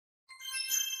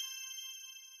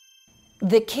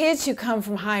The kids who come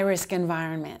from high-risk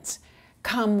environments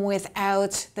come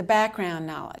without the background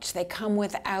knowledge. They come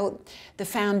without the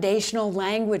foundational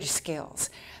language skills.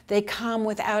 They come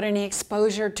without any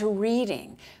exposure to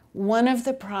reading. One of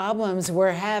the problems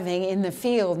we're having in the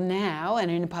field now and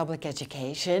in public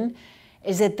education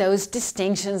is that those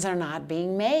distinctions are not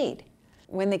being made.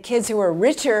 When the kids who are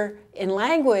richer in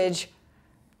language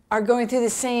are going through the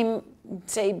same,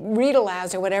 say,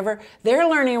 read-alouds or whatever, their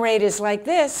learning rate is like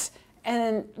this,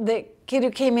 and the kid who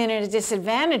came in at a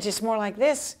disadvantage is more like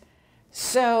this.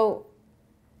 So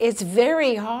it's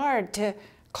very hard to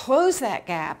close that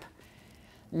gap.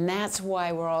 And that's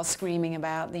why we're all screaming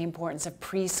about the importance of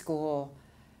preschool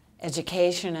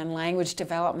education and language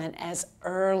development as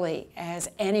early as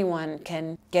anyone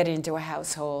can get into a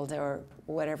household or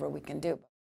whatever we can do.